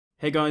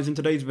Hey guys, in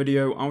today's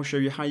video, I'll show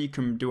you how you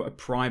can do a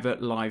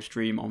private live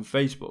stream on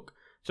Facebook.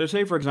 So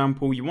say for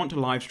example, you want to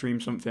live stream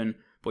something,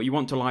 but you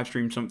want to live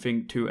stream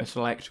something to a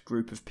select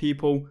group of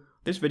people.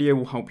 This video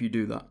will help you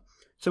do that.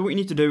 So what you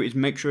need to do is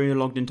make sure you're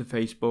logged into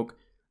Facebook,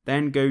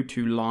 then go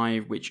to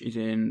Live, which is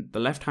in the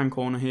left-hand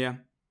corner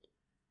here,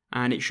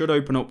 and it should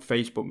open up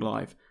Facebook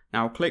Live.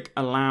 Now click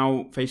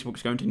Allow.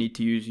 Facebook's going to need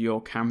to use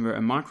your camera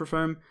and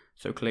microphone,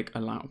 so click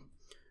Allow.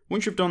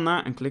 Once you've done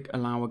that, and click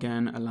Allow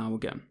again, Allow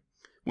again.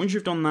 Once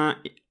you've done that,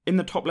 in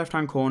the top left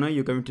hand corner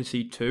you're going to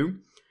see 2,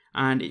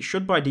 and it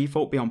should by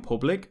default be on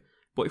public,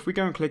 but if we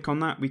go and click on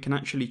that we can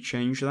actually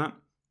change that.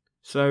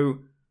 So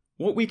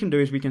what we can do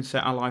is we can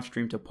set our live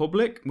stream to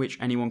public, which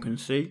anyone can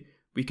see.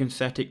 We can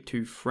set it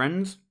to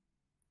friends,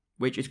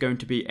 which is going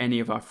to be any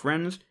of our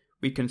friends.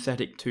 We can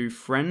set it to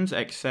friends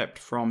except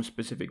from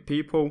specific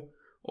people,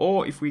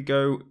 or if we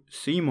go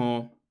see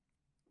more,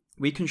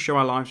 we can show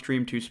our live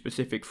stream to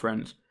specific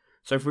friends.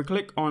 So if we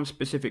click on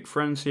specific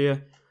friends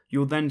here,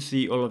 you'll then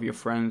see all of your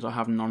friends. I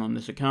have none on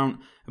this account,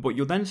 but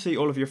you'll then see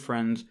all of your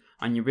friends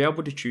and you'll be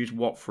able to choose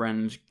what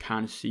friends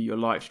can see your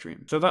live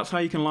stream. So that's how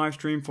you can live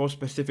stream for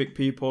specific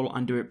people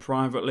and do it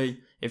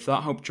privately. If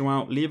that helped you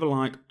out, leave a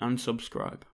like and subscribe.